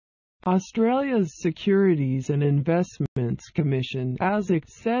Australia's Securities and Investments Commission (ASIC)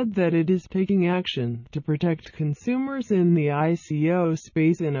 said that it is taking action to protect consumers in the ICO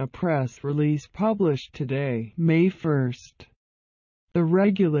space in a press release published today, May 1. The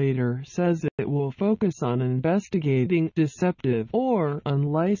regulator says it will focus on investigating deceptive or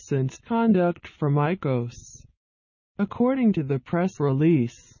unlicensed conduct from ICOs. According to the press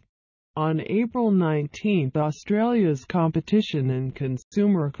release, on April 19, Australia's Competition and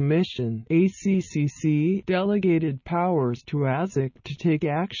Consumer Commission (ACCC) delegated powers to ASIC to take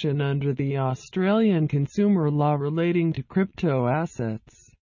action under the Australian consumer law relating to crypto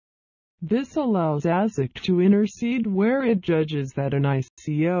assets. This allows ASIC to intercede where it judges that an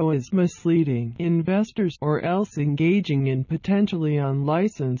ICO is misleading investors or else engaging in potentially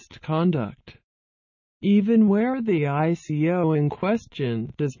unlicensed conduct, even where the ICO in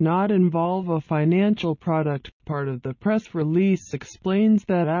question does not involve a financial product. Part of the press release explains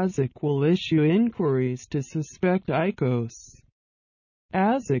that ASIC will issue inquiries to suspect ICOs.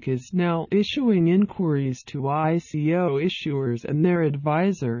 ASIC is now issuing inquiries to ICO issuers and their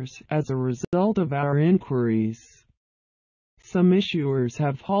advisors as a result of our inquiries. Some issuers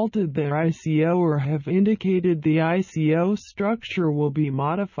have halted their ICO or have indicated the ICO structure will be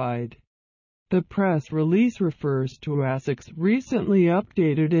modified. The press release refers to ASIC's recently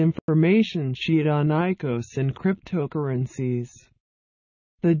updated information sheet on ICOs and cryptocurrencies.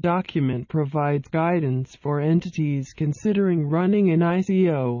 The document provides guidance for entities considering running an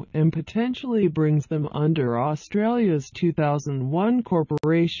ICO and potentially brings them under Australia's 2001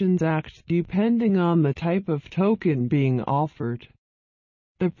 Corporations Act depending on the type of token being offered.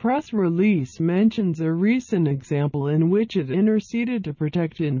 The press release mentions a recent example in which it interceded to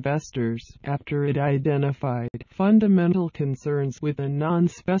protect investors after it identified fundamental concerns with a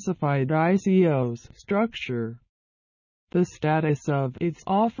non-specified ICO's structure, the status of its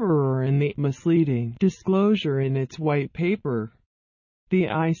offerer and the misleading disclosure in its white paper. The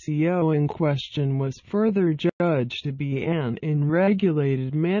ICO in question was further judged to be an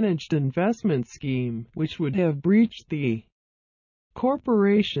unregulated managed investment scheme, which would have breached the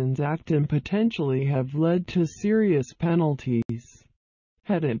Corporations Act and potentially have led to serious penalties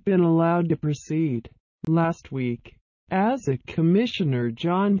had it been allowed to proceed. Last week, ASIC Commissioner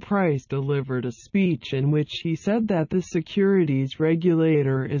John Price delivered a speech in which he said that the Securities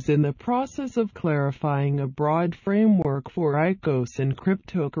Regulator is in the process of clarifying a broad framework for ICOs and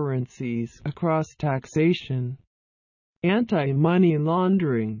cryptocurrencies across taxation, anti-money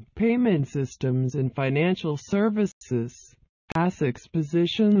laundering, payment systems and financial services. ASIC's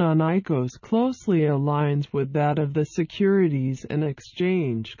position on ICOs closely aligns with that of the Securities and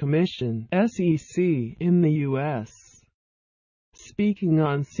Exchange Commission (SEC) in the U.S. Speaking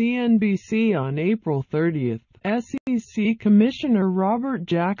on CNBC on April 30, SEC Commissioner Robert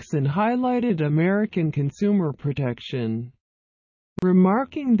Jackson highlighted American consumer protection,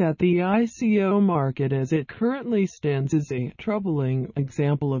 remarking that the ICO market as it currently stands is a troubling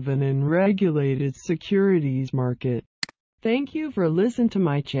example of an unregulated securities market. Thank you for listening to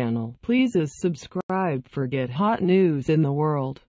my channel. Please subscribe for get hot news in the world.